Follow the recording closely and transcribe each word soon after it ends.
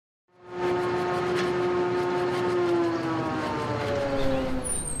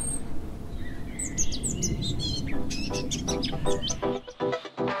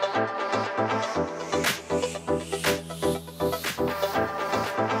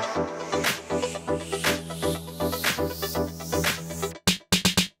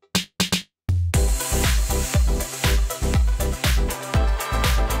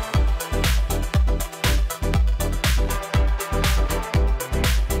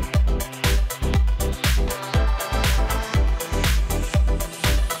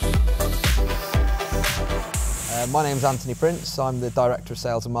My name's Anthony Prince. I'm the Director of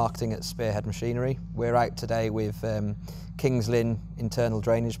Sales and Marketing at Spearhead Machinery. We're out today with King's Lynn internal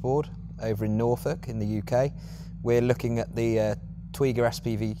drainage board over in Norfolk in the UK. We're looking at the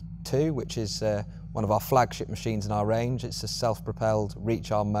TWIGA SPV2, which is one of our flagship machines in our range. It's a self-propelled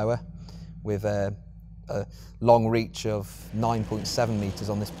reach arm mower with a long reach of 9.7 metres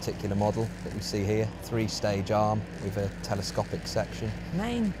on this particular model that we see here. 3-stage arm with a telescopic section.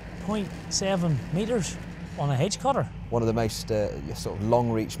 9.7 metres on a hedgecutter. One of the most sort of long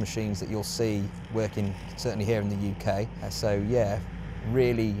reach machines that you'll see working certainly here in the UK. So yeah,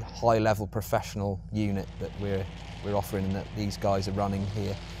 really high level professional unit that we're offering and that these guys are running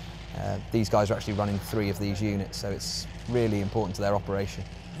here. These guys are actually running 3 of these units, so it's really important to their operation.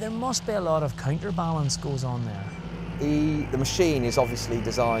 There must be a lot of counterbalance goes on there. The machine is obviously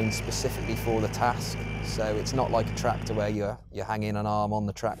designed specifically for the task, so it's not like a tractor where you're hanging an arm on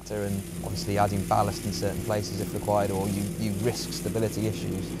the tractor and obviously adding ballast in certain places if required, or you risk stability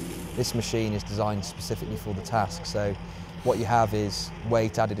issues. This machine is designed specifically for the task, so what you have is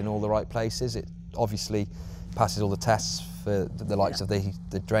weight added in all the right places. It obviously passes all the tests for the likes of the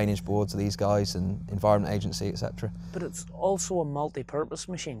drainage boards of these guys and Environment Agency, etc. But it's also a multi-purpose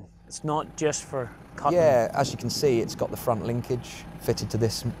machine. It's not just for cutting. Yeah, as you can see, it's got the front linkage fitted to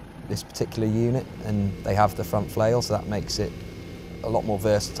this particular unit, and they have the front flail, so that makes it a lot more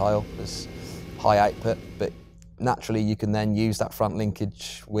versatile. There's high output, but naturally you can then use that front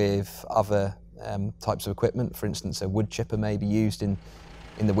linkage with other types of equipment. For instance, a wood chipper may be used in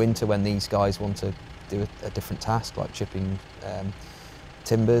the winter when these guys want to do a different task, like chipping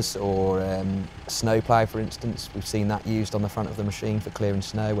timbers, or snow plough, for instance. We've seen that used on the front of the machine for clearing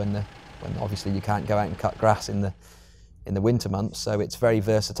snow when obviously you can't go out and cut grass in the winter months. So it's very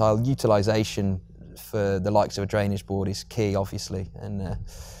versatile. Utilisation for the likes of a drainage board is key, obviously, and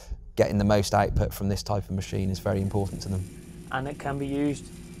getting the most output from this type of machine is very important to them. And it can be used,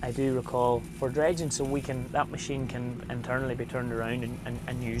 I do recall, for dredging, so that machine can internally be turned around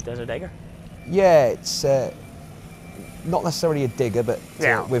and used as a digger. Yeah, it's not necessarily a digger, but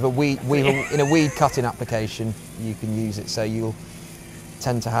with in a weed cutting application, you can use it. So you'll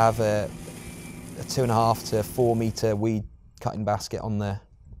tend to have a 2.5 to 4 metre weed cutting basket on the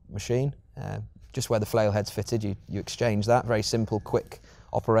machine. Just where the flail head's fitted, you exchange that. Very simple, quick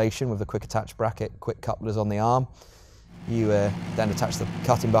operation with a quick attach bracket, quick couplers on the arm. You then attach the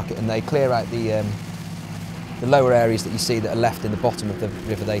cutting bucket, and they clear out the lower areas that you see that are left in the bottom of the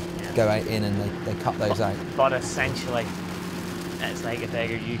river. They go out in and they cut those out. But essentially, it's like a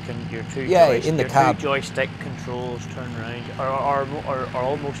digger. Your two joystick controls turn around, or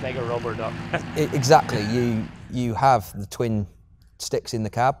almost like a rubber duck. Exactly. You have the twin sticks in the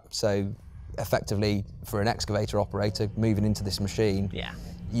cab, so effectively for an excavator operator moving into this machine,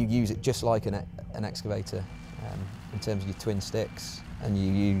 you use it just like an excavator in terms of your twin sticks, and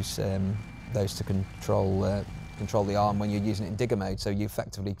you use those to control the arm when you're using it in digger mode. So you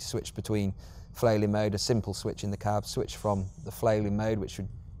effectively switch between flailing mode, a simple switch in the cab, switch from the flailing mode, which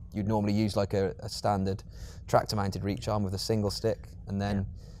you'd normally use like a standard tractor mounted reach arm with a single stick, and then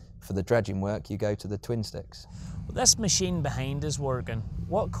for the dredging work you go to the twin sticks. Well, this machine behind is working.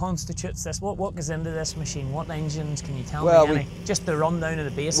 What constitutes this? What goes into this machine? What engines? Can you tell me? Just the rundown of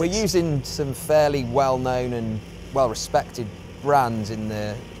the basics. We're using some fairly well-known and well-respected brands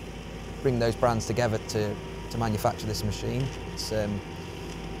bring those brands together to manufacture this machine. It's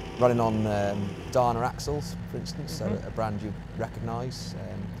running on Dana axles, for instance, so a brand you recognise.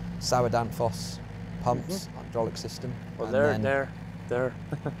 Sour Danfoss pumps, hydraulic system. Well, they're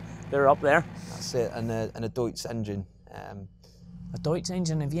up there. That's it, and a Deutz engine. A Deutz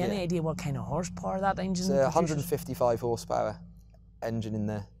engine. Have you any idea what kind of horsepower that engine produces? It's a 155 horsepower engine in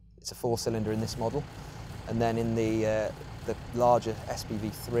the. It's a 4-cylinder in this model, and then in the larger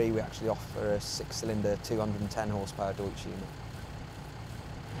SPV3 we actually offer a 6-cylinder 210 horsepower Deutz unit.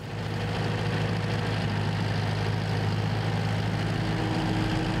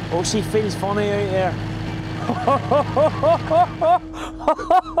 Oh, she feels funny out there.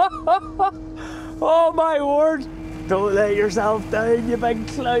 Oh my word! Don't let yourself down, you big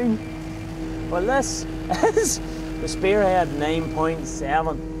clown. Well, this is the Spearhead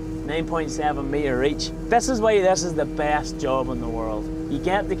 9.7 metre reach. This is why this is the best job in the world. You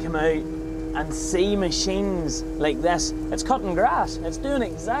get to come out and see machines like this. It's cutting grass. It's doing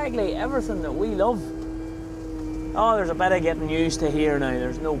exactly everything that we love. Oh, there's a bit of getting used to here now,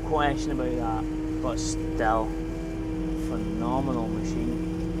 there's no question about that. But still, phenomenal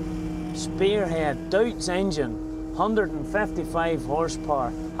machine. Spearhead, Deutz engine, 155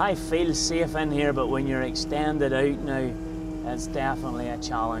 horsepower. I feel safe in here, but when you're extended out now, it's definitely a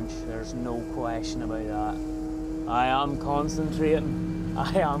challenge. There's no question about that. I am concentrating.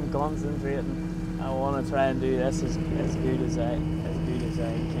 I am concentrating. I want to try and do this as good as I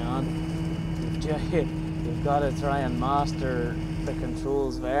can. You've got to try and master the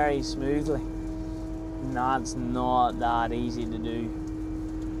controls very smoothly. And that's not that easy to do.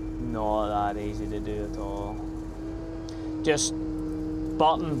 Not that easy to do at all. Just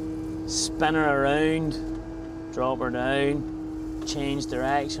button, spin her around, drop her down, change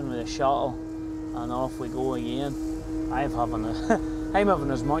direction with a shuttle, and off we go again. I'm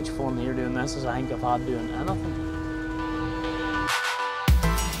having as much fun here doing this as I think I've had doing anything.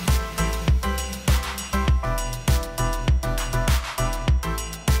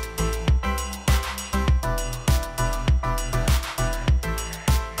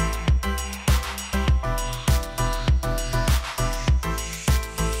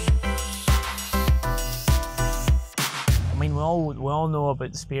 I mean, we all know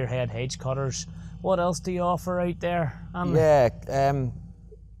about the Spearhead hedge cutters. What else do you offer out there, Andy? Yeah,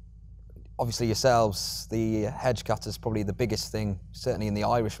 obviously yourselves, the hedge cutter is probably the biggest thing, certainly in the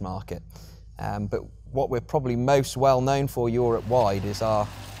Irish market. But what we're probably most well known for Europe-wide is our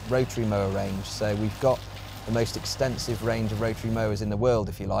rotary mower range. So we've got the most extensive range of rotary mowers in the world,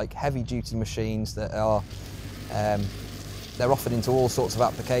 if you like. Heavy-duty machines that are they're offered into all sorts of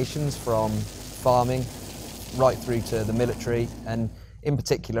applications, from farming right through to the military, and in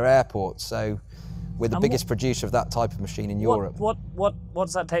particular airports. So we're the biggest producer of that type of machine in Europe.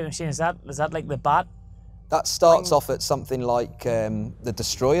 What's that type of machine? Is that like the bat? That starts off at something like the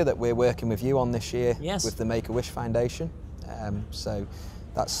Destroyer that we're working with you on this year. Yes. With the Make-A-Wish Foundation. So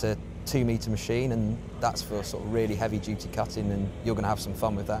that's a 2-metre machine, and that's for sort of really heavy duty cutting, and you're going to have some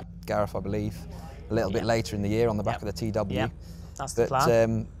fun with that, Gareth, I believe, a little bit later in the year on the back of the TW. Yeah, that's the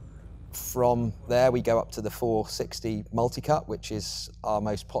plan. From there we go up to the 460 multi-cut, which is our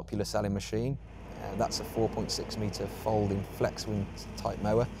most popular selling machine. That's a 4.6 metre folding flex wing type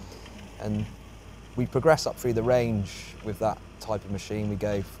mower, and we progress up through the range with that type of machine. We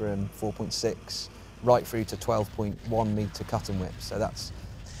go from 4.6 right through to 12.1 metre cutting whip. So that's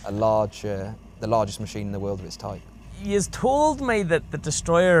a the largest machine in the world of its type. You told me that the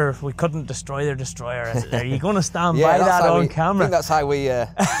Destroyer, we couldn't destroy their Destroyer. Are you going to stand by that on camera? I think that's how we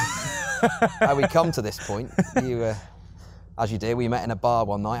how we come to this point. As you did, we met in a bar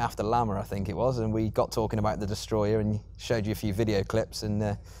one night after Lammer, I think it was, and we got talking about the Destroyer, and showed you a few video clips,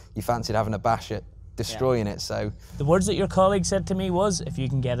 and you fancied having a bash at destroying it. So the words that your colleague said to me was, if you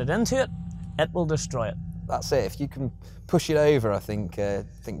can get it into it, it will destroy it. That's it. If you can push it over, I think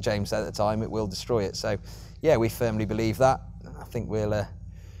James said at the time, it will destroy it. So yeah, we firmly believe that. I think we'll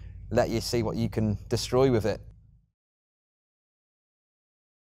let you see what you can destroy with it.